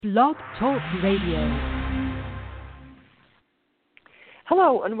Blog Talk Radio.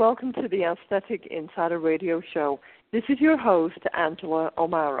 Hello and welcome to the Aesthetic Insider Radio Show. This is your host, Angela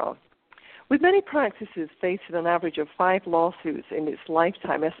O'Mara. With many practices facing an average of 5 lawsuits in its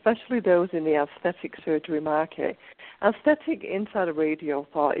lifetime, especially those in the aesthetic surgery market, Aesthetic Insider Radio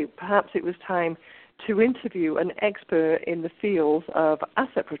thought perhaps it was time to interview an expert in the fields of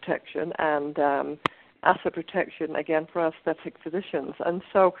asset protection and asset protection, again, for aesthetic physicians. And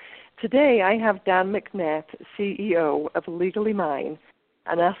so today I have Dan McNett, CEO of Legally Mine,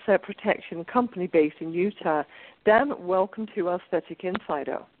 an asset protection company based in Utah. Dan, welcome to Aesthetic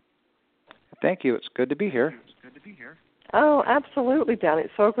Insider. Thank you. It's good to be here. Oh, absolutely, Dan.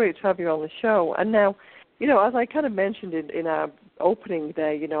 It's so great to have you on the show. And now, as I kind of mentioned in our opening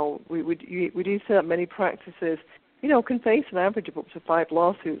there, we do say that many practices, can face an average of up to 5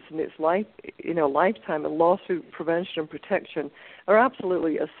 lawsuits in its lifetime, and lawsuit prevention and protection are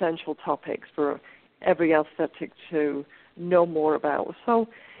absolutely essential topics for every aesthetic to know more about. So,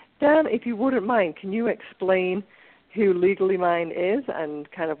 Dan, if you wouldn't mind, can you explain who Legally Mine is and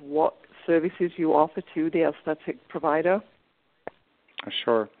kind of what services you offer to the aesthetic provider?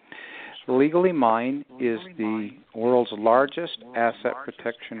 Sure. Legally Mine is the world's largest asset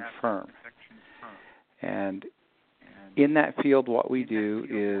protection firm. And in that field, what we do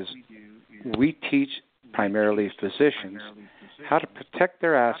is we teach primarily physicians how to protect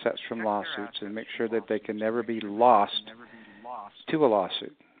their assets from lawsuits and make sure that they can never be lost to a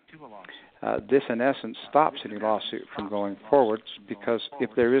lawsuit. This, in essence, stops any lawsuit from going forward, because if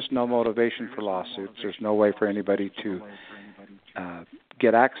there is no motivation for lawsuits, there's no way for anybody to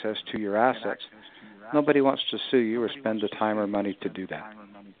get access to your assets. Nobody wants to sue you or spend the time or money to do that.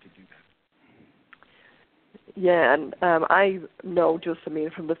 Yeah, and I know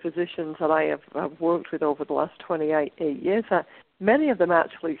from the physicians that I have worked with over the last 28 years, that many of them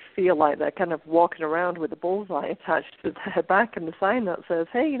actually feel like they're kind of walking around with a bullseye attached to their back and the sign that says,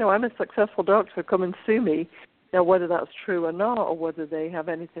 hey, I'm a successful doctor, come and sue me. Now, whether that's true or not, or whether they have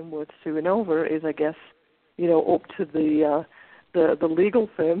anything worth suing over is, I guess, up to the legal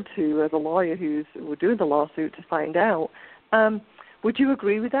firm, to the lawyer who's doing the lawsuit to find out. Would you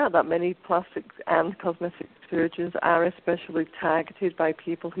agree with that many plastic and cosmetic surgeons are especially targeted by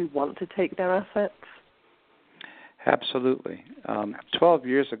people who want to take their assets? Absolutely. 12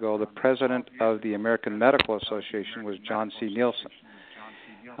 years ago, the president of the American Medical Association was John C. Nielsen.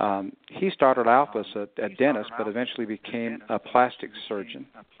 He started out as a dentist, but eventually became a plastic surgeon,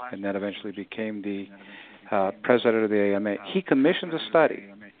 and then eventually became the president of the AMA. He commissioned a study,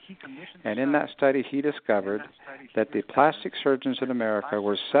 and in that study he discovered that the plastic surgeons in America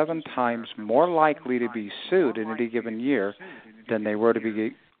were 7 times more likely to be sued in any given year than they were to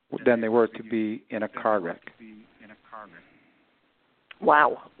be in a car wreck.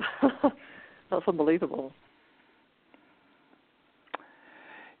 Wow. That's unbelievable.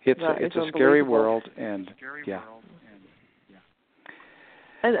 It's a scary world, and yeah.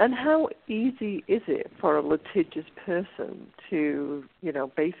 And how easy is it for a litigious person to,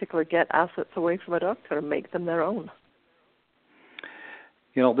 basically get assets away from a doctor and make them their own?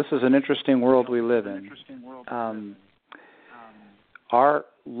 This is an interesting world we live in. Our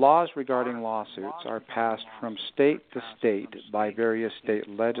laws regarding lawsuits are passed from state to state by various state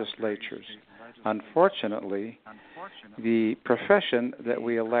legislatures. Unfortunately, the profession that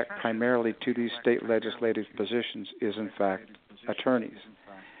we elect primarily to these state legislative positions is, in fact, attorneys.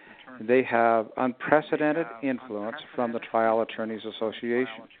 They have unprecedented influence from the Trial Attorneys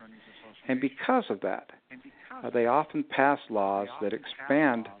Association. And because of that, they often pass laws that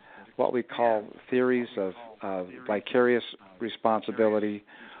expand what we call theories of vicarious responsibility,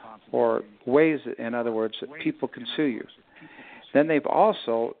 or ways, in other words, that people can sue you. Then they've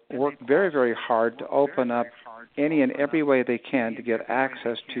also worked very, very hard to open up any and every way they can to get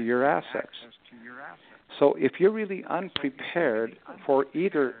access to your assets. So if you're really unprepared for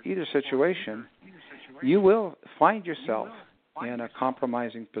either situation, you will find yourself in a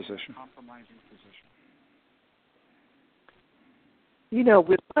compromising position.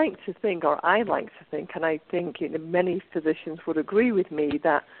 We'd like to think, or I like to think, and I think many physicians would agree with me,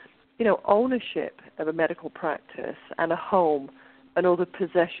 that, ownership of a medical practice and a home and other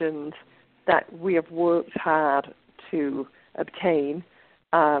possessions that we have worked hard to obtain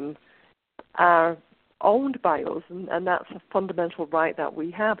are owned by us, and that's a fundamental right that we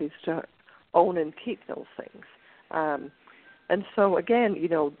have, is to own and keep those things. And so, again,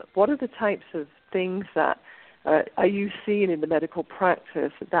 what are the types of things that are you seeing in the medical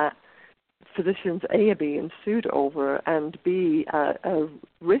practice that physicians, A, are being sued over, and B, are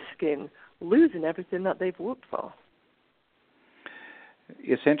risking losing everything that they've worked for?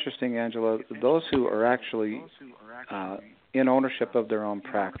 It's interesting, Angela, those who are actually in ownership of their own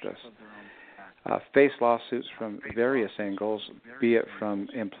practice face lawsuits from various angles, be it from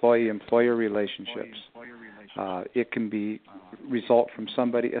employee-employer relationships. It can be result from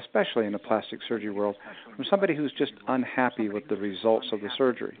somebody, especially in the plastic surgery world, from somebody who's just unhappy with the results of the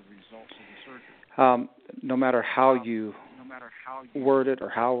surgery. No matter how you word it or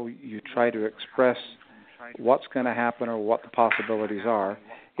how you try to express what's going to happen or what the possibilities are,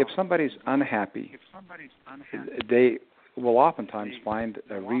 if somebody's unhappy, they will oftentimes find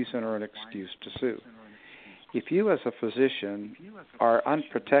a reason or an excuse to sue. If you as a physician are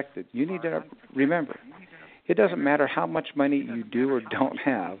unprotected, you need to remember, it doesn't matter how much money you do or don't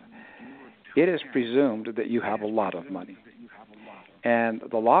have, it is presumed that you have a lot of money. And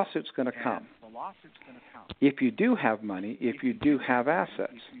the lawsuit's going to come. If you do have money, if you do have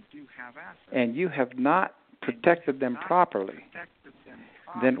assets, and you have not protected them properly,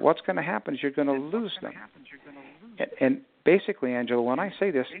 then what's going to happen is you're going to lose them. And basically, Angela, when I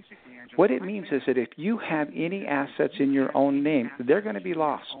say this, what it means is that if you have any assets in your own name, they're going to be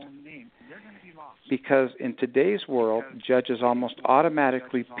lost. Because in today's world, judges almost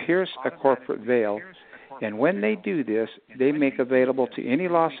automatically pierce a corporate veil, and when they do this, they make available to any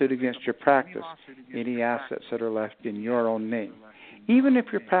lawsuit against your practice any assets that are left in your own name. Even if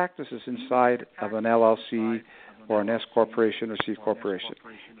your practice is inside of an LLC or an S corporation or C corporation,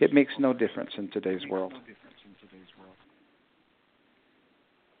 it makes no difference in today's world.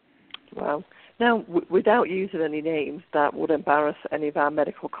 Wow. Now, without using any names that would embarrass any of our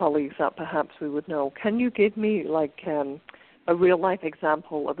medical colleagues that perhaps we would know, can you give me a real-life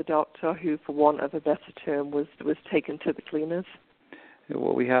example of a doctor who, for want of a better term, was taken to the cleaners?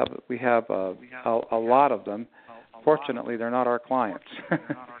 Well, we have a lot of them. Fortunately, they're not our clients.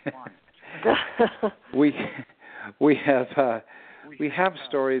 we have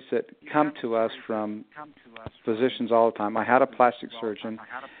stories that come to us from physicians all the time. I had a plastic surgeon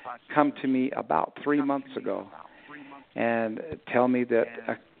come to me about 3 months ago and tell me that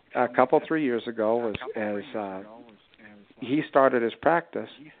a couple 3 years ago, as he started his practice,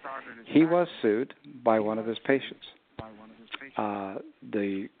 he was sued by one of his patients.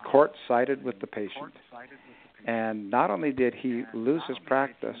 The court sided with the patient, and not only did he lose his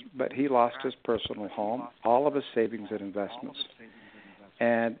practice, but he lost his personal home, all of his savings and investments.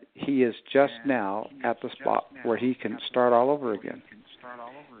 And he is just now at the spot where he can start all over again.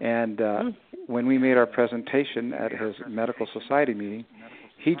 And when we made our presentation at his medical society meeting,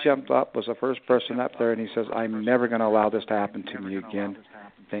 he jumped up, was the first person up there, and he says, "I'm never going to allow this to happen to me again.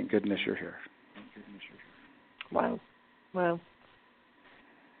 Thank goodness you're here." Wow.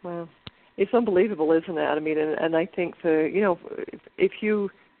 It's unbelievable, isn't it? I mean, and I think if you,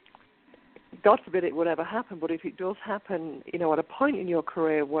 God forbid it would ever happen, but if it does happen, at a point in your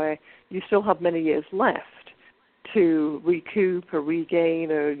career where you still have many years left to recoup or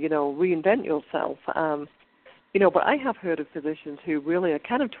regain or, reinvent yourself, but I have heard of physicians who really are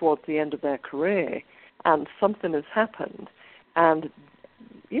kind of towards the end of their career and something has happened. And,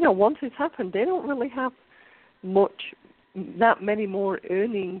 once it's happened, they don't really have that many more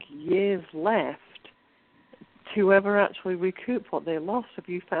earning years left to ever actually recoup what they lost. Have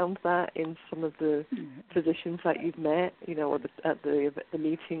you found that in some of the physicians that you've met, at the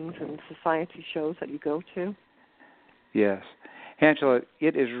meetings and society shows that you go to? Yes. Angela,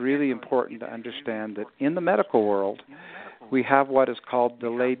 it is really important to understand that in the medical world, we have what is called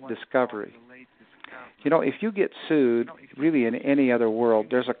delayed discovery. If you get sued, really in any other world,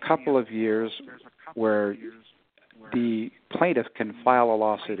 there's a couple of years where the plaintiff can file a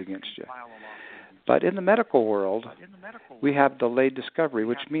lawsuit against you. But in the medical world, we have delayed discovery,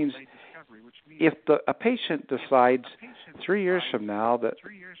 which means if a patient decides 3 years from now that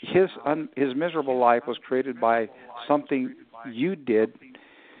his miserable life was created by something you did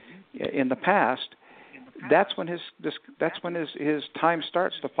in the past, that's when his time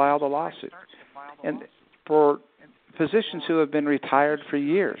starts to file the lawsuit. And for physicians who have been retired for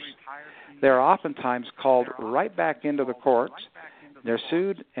years, they're oftentimes called right back into the courts. They're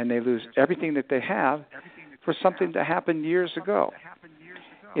sued, and they lose everything that they have for something that happened years ago.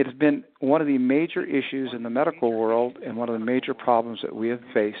 It has been one of the major issues in the medical world and one of the major problems that we have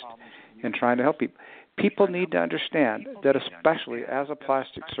faced in trying to help people. People need to understand that, especially as a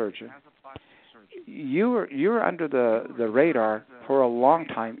plastic surgeon, you're under the radar for a long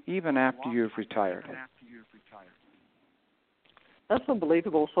time, even after you've retired. That's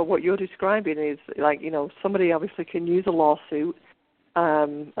unbelievable. So what you're describing is somebody obviously can use a lawsuit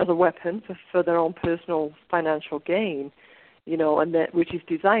as a weapon for their own personal financial gain, and which is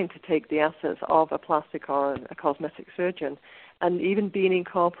designed to take the assets of a plastic or a cosmetic surgeon. And even being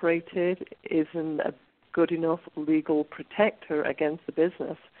incorporated isn't a good enough legal protector against the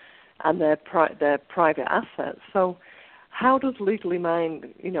business and their private assets. So how does Legally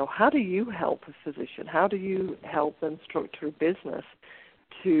Mine, how do you help a physician? How do you help them structure a business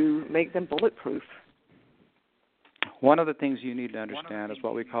to make them bulletproof? One of the things you need to understand is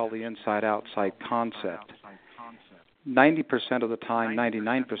what we call the inside-outside concept. 90% of the time,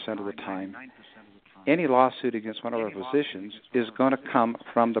 99% of the time, any lawsuit against one of our physicians is going to come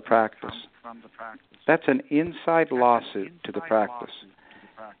from the practice. That's an inside lawsuit to the practice.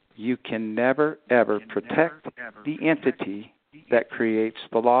 You can never, ever protect the entity that creates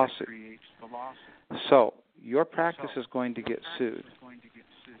the lawsuit. So your practice is going to get sued.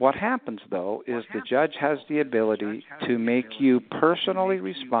 What happens, though, is the judge has the ability to make you personally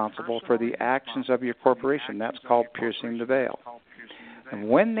responsible for the actions of your corporation. That's called piercing the veil. And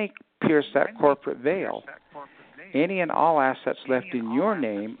when they pierce that corporate veil, any and all assets left in your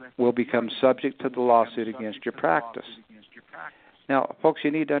name will become subject to the lawsuit against your practice. Now, folks, you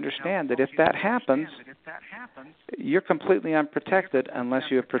need to understand that if that happens, you're completely unprotected unless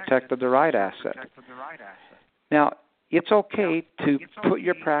you have protected the right asset. Now, it's okay to put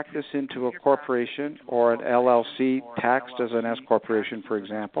your practice into a corporation or an LLC taxed as an S corporation, for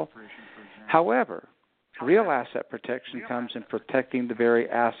example. However, real asset protection comes in protecting the very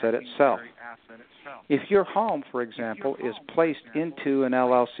asset itself. If your home, for example, is placed into an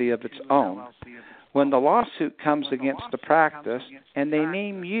LLC of its own, when the lawsuit comes against the practice and they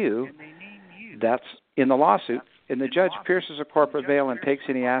name you, that's in the lawsuit, and the judge pierces a corporate veil and takes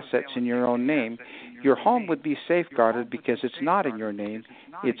any assets in your own name, your home would be safeguarded because it's not in your name,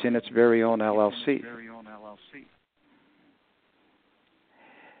 it's in its very own LLC.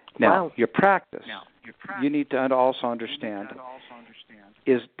 Now, your practice, you need to also understand,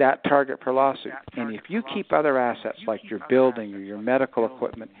 is that target per lawsuit. And if you keep other assets like your building or your medical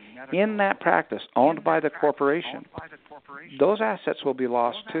equipment in that practice owned by the corporation, those assets will be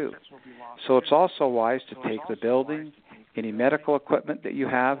lost too. So it's also wise to take the building, any medical equipment that you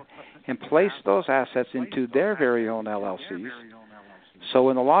have, and place those assets into their very own LLCs. So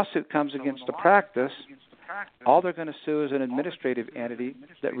when the lawsuit comes against the practice, all they're going to sue is an administrative entity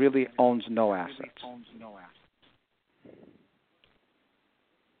that really owns no assets.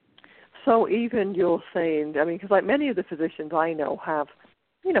 So even you're saying, because like many of the physicians I know have,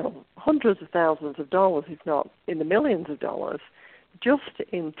 hundreds of thousands of dollars, if not in the millions of dollars, just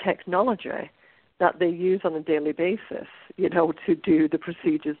in technology that they use on a daily basis, to do the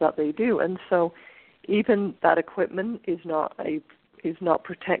procedures that they do. And so even that equipment is not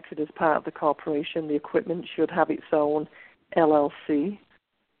protected as part of the corporation. The equipment should have its own LLC.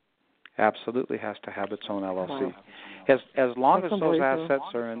 Absolutely has to have its own LLC. Wow. As long as those assets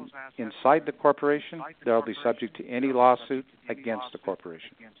are inside the corporation, they'll be subject to any lawsuit against the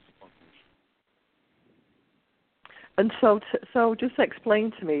corporation. And so just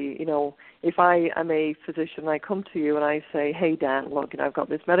explain to me, if I am a physician, I come to you and I say, hey, Dan, look, I've got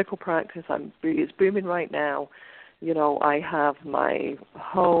this medical practice. It's booming right now. I have my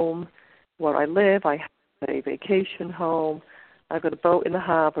home where I live. I have a vacation home. I've got a boat in the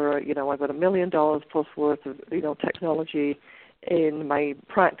harbor. I've got $1 million plus worth of, technology in my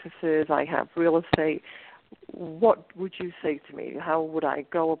practices. I have real estate. What would you say to me? How would I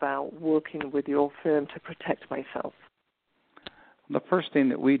go about working with your firm to protect myself? The first thing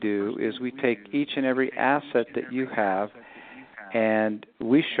that we do is we take each and every asset that you have and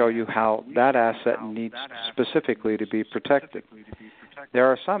we show you how that asset needs specifically to be protected. There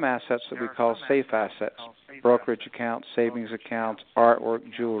are some assets that we call safe assets, brokerage accounts, savings accounts, artwork,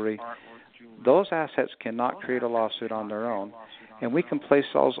 jewelry. Those assets cannot create a lawsuit on their own, and we can place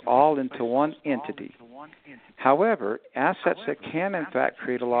those all into one entity. However, assets that can in fact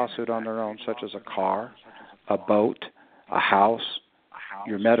create a lawsuit on their own, such as a car, a boat, a house,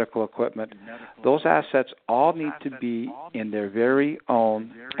 your medical equipment, those assets all need to be in their very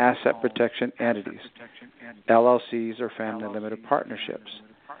own asset protection entities, LLCs or family limited partnerships.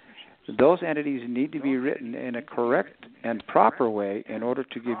 Those entities need to be written in a correct and proper way in order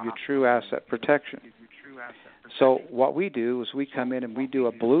to give you true asset protection. So what we do is we come in and we do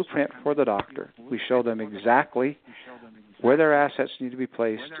a blueprint for the doctor. We show them exactly where their assets need to be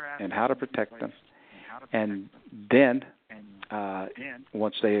placed and how to protect them. And then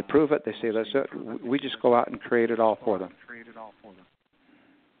once they approve it, they say, let's do it. We just go out and create it all for them.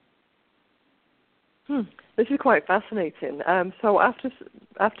 This is quite fascinating. So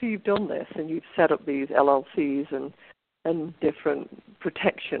after you've done this and you've set up these LLCs and different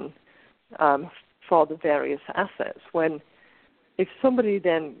protection for the various assets, if somebody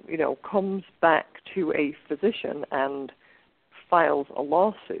then comes back to a physician and files a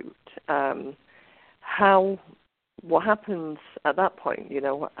lawsuit, what happens at that point? You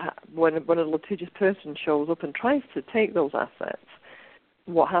know, when a litigious person shows up and tries to take those assets,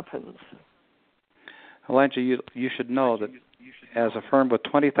 what happens? Well, Angie, you should know that as a firm with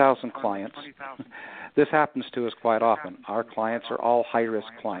 20,000 clients, this happens to us quite often. Our clients are all high-risk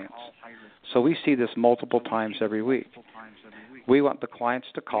clients. So we see this multiple times every week. We want the clients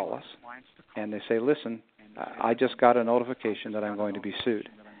to call us, and they say, listen, I just got a notification that I'm going to be sued.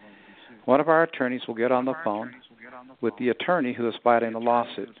 One of our attorneys will get on the phone with the attorney who is filing the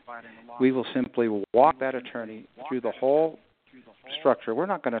lawsuit. We will simply walk that attorney through the whole structure. We're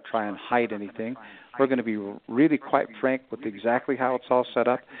not going to try and hide anything. We're going to be really quite frank with exactly how it's all set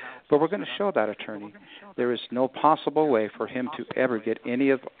up, but we're going to show that attorney there is no possible way for him to ever get any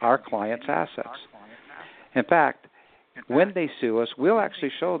of our clients' assets. In fact, when they sue us, we'll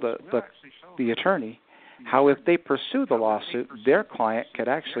actually show the attorney how if they pursue the lawsuit, their client could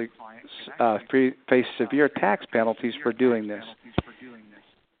actually face severe tax penalties for doing this.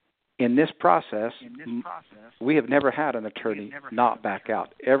 In this process, we have never had an attorney not back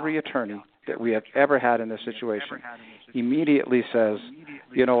out. Every attorney that we have ever had in this situation immediately says,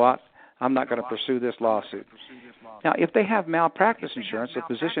 you know what, I'm not going to pursue this lawsuit. Now, if they have malpractice insurance, the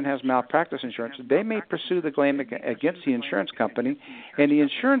physician has malpractice insurance, they may pursue the claim against the insurance company, and the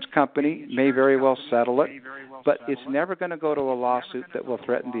insurance company may very well settle it, but it's never going to go to a lawsuit that will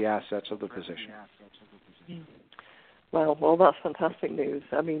threaten the assets of the physician. Well, that's fantastic news.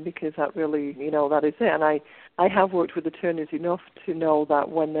 I mean, because that really, that is it. And I have worked with attorneys enough to know that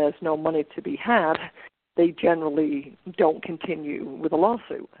when there's no money to be had, they generally don't continue with a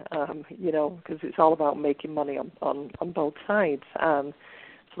lawsuit, because it's all about making money on both sides. So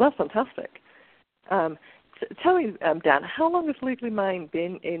that's fantastic. Tell me, Dan, how long has Legally Mind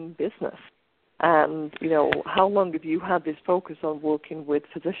been in business? And, how long have you had this focus on working with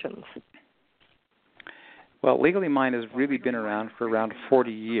physicians? Well, Legally Mind has really been around for around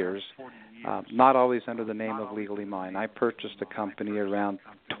 40 years, not always under the name of Legally Mind. I purchased a company around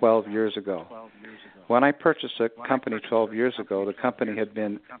 12 years ago. When I purchased a company 12 years ago, the company had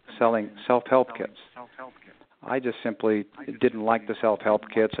been selling self-help kits. I just simply didn't like the self-help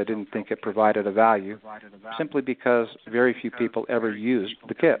kits. I didn't think it provided a value, simply because very few people ever used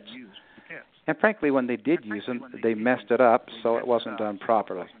the kits. And frankly, when they did use them, they messed it up, so it wasn't done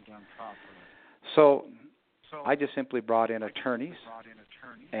properly. So I just simply brought in attorneys,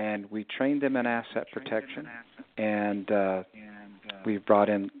 and we trained them in asset protection, and we've brought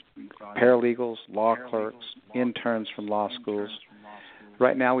in paralegals, law clerks, interns from law schools.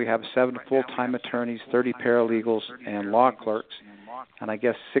 Right now we have 7 full-time attorneys, 30 paralegals, and law clerks, and I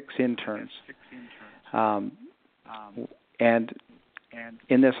guess 6 interns. And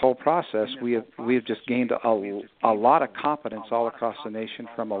in this whole process, we have just gained a lot of confidence all across the nation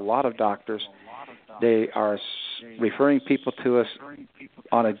from a lot of doctors. They are referring people to us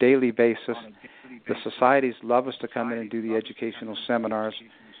on a daily basis. The societies love us to come in and do the educational seminars.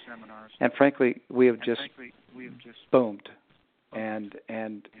 And frankly, we have just boomed. And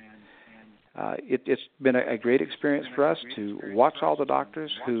it's been a great experience for us to watch all the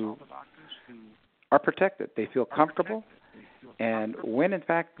doctors who are protected. They feel comfortable. And when, in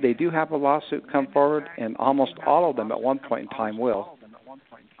fact, they do have a lawsuit come forward, and almost all of them at one point in time will,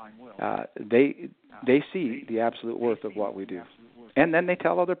 they see the absolute worth of what we do. And then they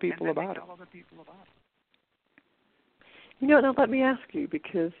tell other people about it. Now let me ask you,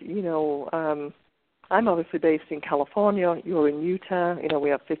 because, I'm obviously based in California, you're in Utah, we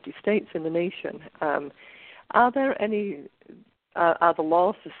have 50 states in the nation. Are the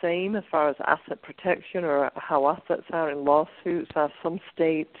laws the same as far as asset protection or how assets are in lawsuits? Are some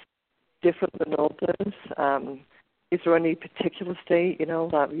states different than others? Is there any particular state,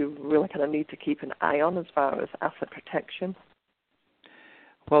 that you really kind of need to keep an eye on as far as asset protection?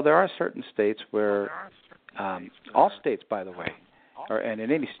 Well, there are certain states where, all states, by the way, and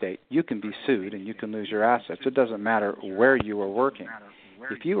in any state, you can be sued and you can lose your assets. It doesn't matter where you are working.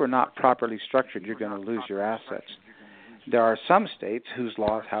 If you are not properly structured, you're going to lose your assets. There are some states whose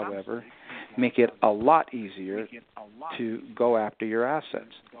laws, however, make it a lot easier to go after your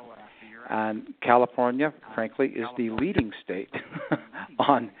assets. And California, frankly, is the leading state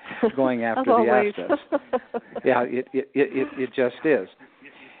on going after the assets. Yeah, it just is.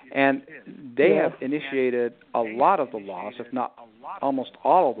 And they have initiated a lot of the laws, if not almost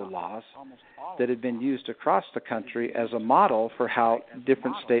all of the laws, that have been used across the country as a model for how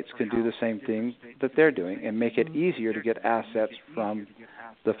different states can do the same thing that they're doing and make it easier to get assets from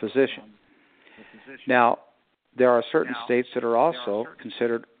the physician. Now, there are certain states that are also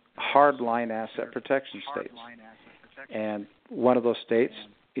considered hardline asset protection states. And one of those states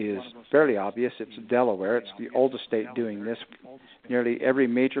is fairly obvious. It's Delaware. It's the oldest state doing this. Nearly every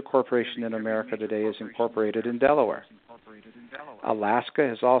major corporation in America today is incorporated in Delaware. Alaska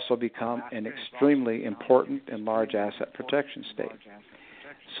has also become an extremely important and large asset protection state.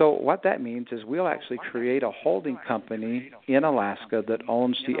 So what that means is we'll actually create a holding company in Alaska that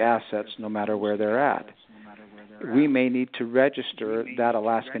owns the assets no matter where they're at. We may need to register that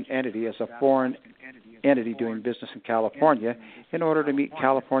Alaskan entity as a foreign entity doing business in California in order to meet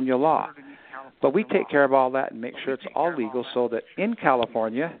California law. But we take care of all that and make sure it's all legal so that in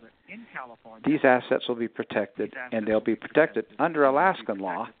California, these assets will be protected, and they'll be protected under Alaskan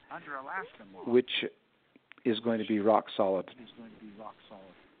law, which is going to be rock solid.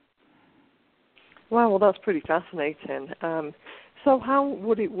 Wow, well, that's pretty fascinating. So how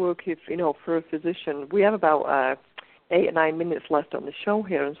would it work if, for a physician, we have about 8 or 9 minutes left on the show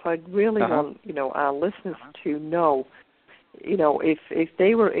here, and so I'd really want, our listeners to know, if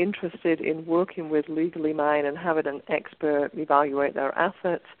they were interested in working with Legally Mine and having an expert evaluate their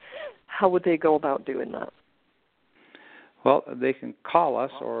assets, how would they go about doing that? Well, they can call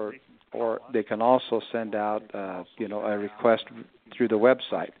us, or they can also send out, a request through the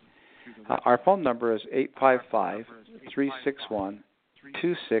website. Our phone number is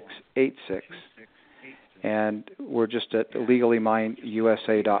 855-361-2686, and we're just at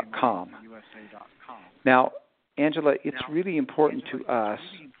legallymineusa.com. Now, Angela, it's really important to us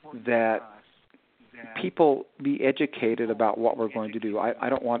that people be educated about what we're going to do. I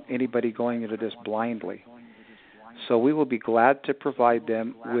don't want anybody going into this blindly. So we will be glad to provide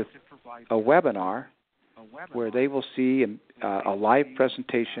them with a webinar where they will see a live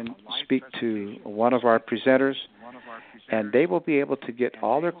presentation, speak to one of our presenters, and they will be able to get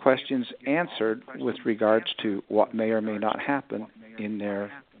all their questions answered with regards to what may or may not happen in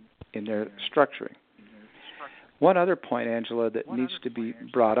their structuring. One other point, Angela, that needs to be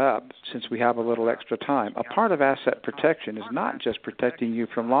brought up, since we have a little extra time, a part of asset protection is not just protecting you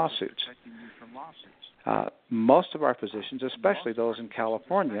from lawsuits. Most of our physicians, especially those in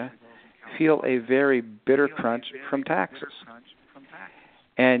California, feel a very bitter crunch from taxes.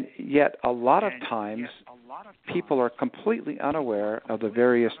 And yet a lot of times people are completely unaware of the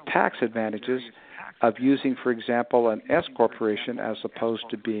various tax advantages of using, for example, an S corporation as opposed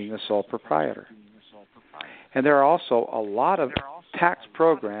to being a sole proprietor. And there are also a lot of tax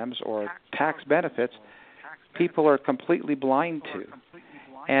programs or tax benefits people are completely blind to.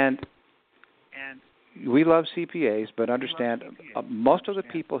 And we love CPAs, but understand most of the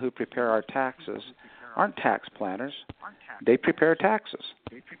people who prepare our taxes aren't tax planners. They prepare taxes.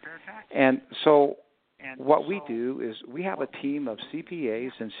 And so what we do is we have a team of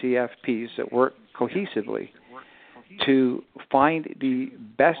CPAs and CFPs that work cohesively to find the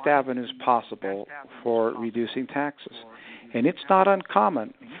best avenues possible for reducing taxes. And it's not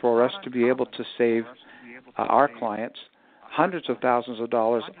uncommon for us to be able to save our clients hundreds of thousands of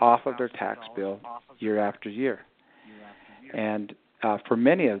dollars off of their tax bill year after year. And for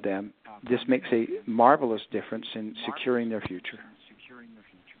many of them, this makes a marvelous difference in securing their future.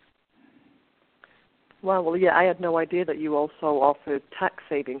 Wow, well, yeah, I had no idea that you also offered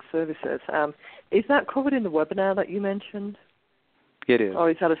tax-saving services. Is that covered in the webinar that you mentioned? It is. Or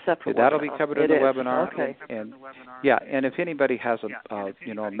is that a separate That'll webinar? Be covered in the webinar. Okay. And if anybody has a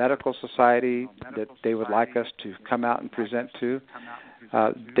medical society that they would like us to come out and present to,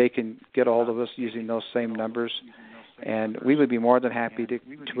 they can get a hold of us using those same numbers, and we would be more than happy to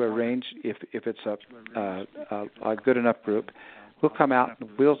arrange if it's a good enough group. We'll come out and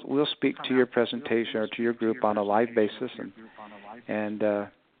we'll speak to your presentation or to your group on a live basis and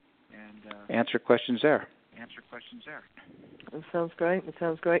answer questions there. It sounds great.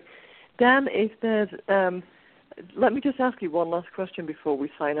 Dan, if there's, let me just ask you one last question before we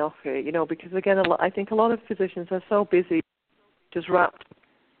sign off here. Because again, I think a lot of physicians are so busy, just wrapped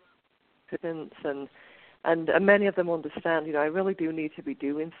and many of them understand. I really do need to be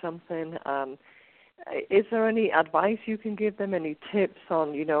doing something. Is there any advice you can give them? Any tips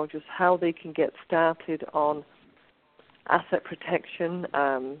on, just how they can get started on asset protection?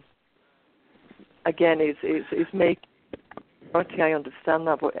 Again, is making. I understand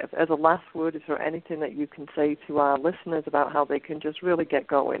that, but as a last word, is there anything that you can say to our listeners about how they can just really get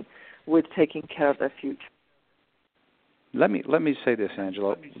going with taking care of their future? Let me say this,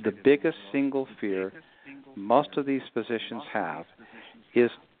 Angela. The biggest single fear most of these physicians have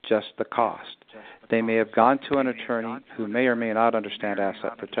is just the cost. They may have gone to an attorney who may or may not understand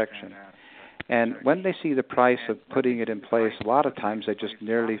asset protection. And when they see the price of putting it in place, a lot of times they just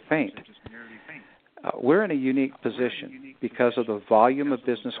nearly faint. we're in a unique position because of the volume of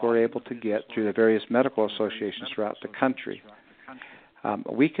business we're able to get through the various medical associations throughout the country.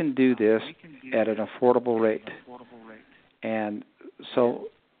 We can do this at an affordable rate. And so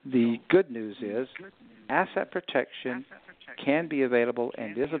the good news is asset protection can be available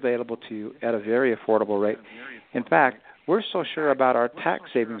and is available to you at a very affordable rate. In fact, we're so sure about our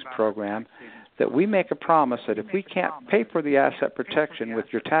tax savings program that we make a promise that if we can't pay for the asset protection with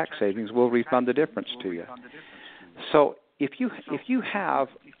your tax savings, we'll refund the difference to you. So if you have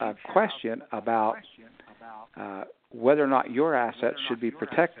a question about whether or not your assets should be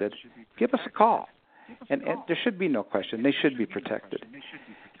protected, give us a call. And there should be no question. They should be protected.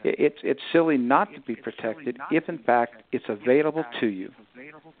 It's silly not to be protected if, in fact, it's available to you.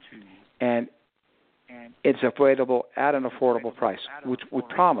 And it's available at an affordable price, which we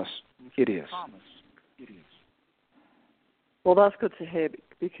promise it is. Well, that's good to hear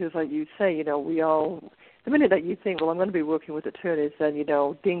because, like you say, you know, we all, the minute that you think, well, I'm going to be working with attorneys, then, you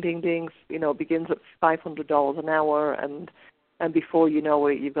know, ding, ding, ding, you know, begins at $500 an hour, and before you know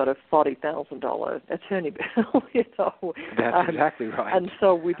it, you've got a $40,000 attorney bill, you know. That's exactly right. And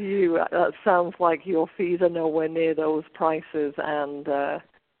so with you, that sounds like your fees are nowhere near those prices, and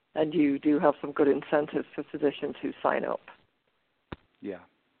you do have some good incentives for physicians who sign up. Yeah.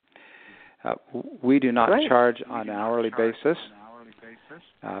 We do not charge on an hourly basis.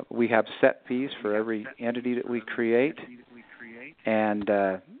 We have set fees for every entity that we create, and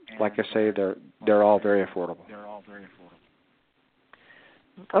like I say, they're all very affordable.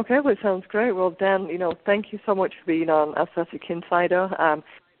 Okay, well, it sounds great. Well, Dan, you know, thank you so much for being on Aesthetic Insider.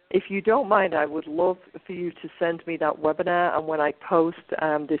 If you don't mind, I would love for you to send me that webinar, and when I post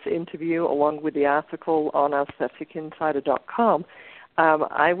this interview along with the article on aestheticinsider.com,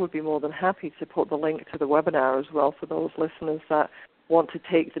 I would be more than happy to put the link to the webinar as well for those listeners that want to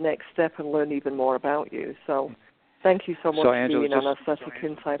take the next step and learn even more about you. So thank you so much for being on Aesthetic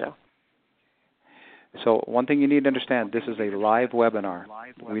Insider. So one thing you need to understand, this is a live webinar.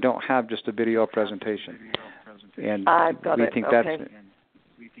 We don't have just a video presentation. And I've got we it. think Okay.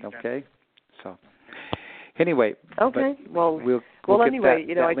 that's okay. So anyway, okay. Well, we'll anyway,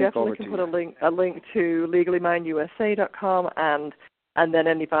 you know, I definitely can to put a link to legallymindusa.com, and then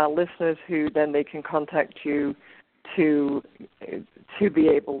any of our listeners who then they can contact you to be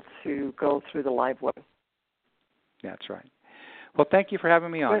able to go through the live web. That's right. Well, thank you for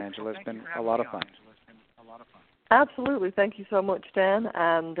having me on, Angela. It's been a lot of fun. Absolutely. Thank you so much, Dan,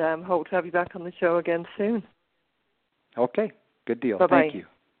 and hope to have you back on the show again soon. Okay. Good deal. Bye-bye. Thank you.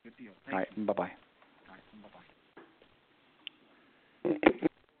 All right. Bye-bye.